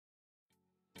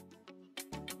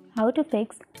How to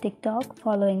fix TikTok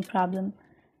following problem.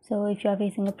 So if you are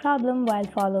facing a problem while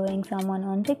following someone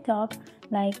on TikTok,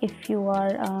 like if you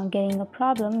are getting a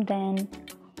problem, then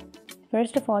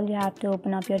first of all you have to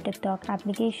open up your TikTok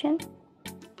application,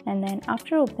 and then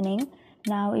after opening,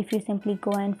 now if you simply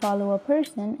go and follow a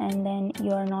person and then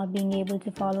you are not being able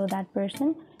to follow that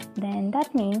person, then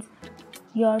that means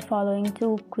you are following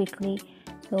too quickly.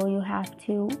 So you have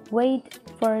to wait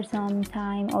for some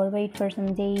time or wait for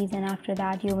some days, and after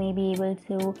that you may be able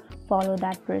to follow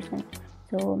that person.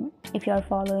 So if you are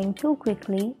following too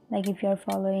quickly, like if you are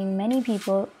following many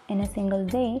people in a single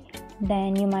day,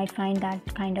 then you might find that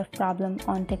kind of problem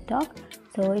on TikTok.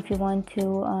 So if you want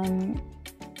to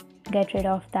get rid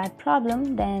of that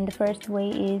problem, then the first way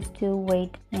is to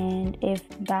wait. And if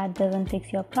that doesn't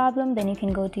fix your problem, then you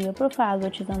can go to your profile,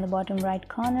 which is on the bottom right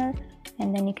corner,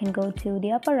 and then you can go to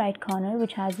the upper right corner,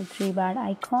 which has the 3-bar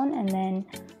icon, and then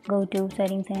go to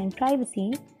settings and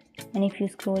privacy. And if you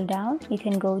scroll down, you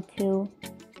can go to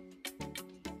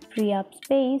free up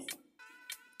space,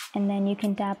 and then you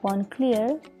can tap on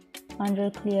clear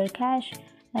under clear cache,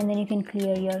 and then you can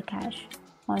clear your cache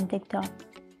on TikTok.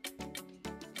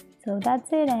 So that's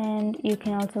it, and you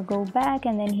can also go back,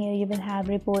 and then here you will have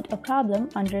report a problem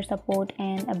under support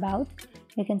and about.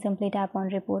 You can simply tap on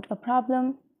report a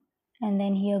problem, and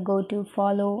then here go to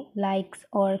follow, likes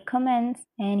or comments,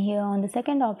 and here on the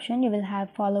second option you will have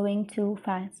following too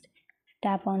fast.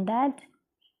 Tap on that,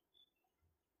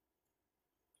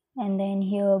 and then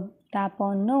here tap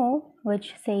on no,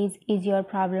 which says is your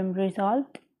problem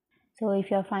resolved. So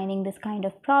if you're finding this kind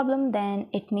of problem, then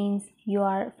it means you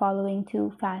are following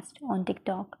too fast on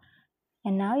TikTok.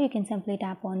 And now you can simply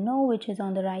tap on no, which is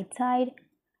on the right side,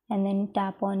 and then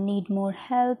tap on need more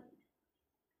help.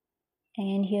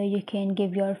 And here you can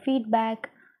give your feedback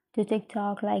to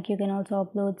TikTok, like you can also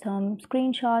upload some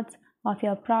screenshots of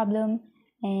your problem.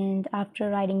 And after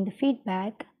writing the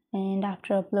feedback and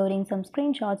after uploading some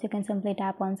screenshots, you can simply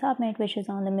tap on submit, which is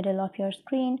on the middle of your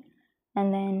screen,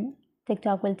 and then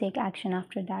TikTok will take action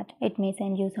after that. It may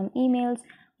send you some emails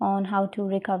on how to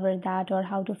recover that or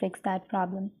how to fix that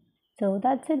problem. So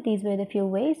that's it. These were the few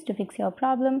ways to fix your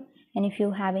problem. And if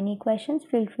you have any questions,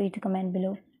 feel free to comment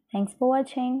below. Thanks for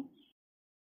watching.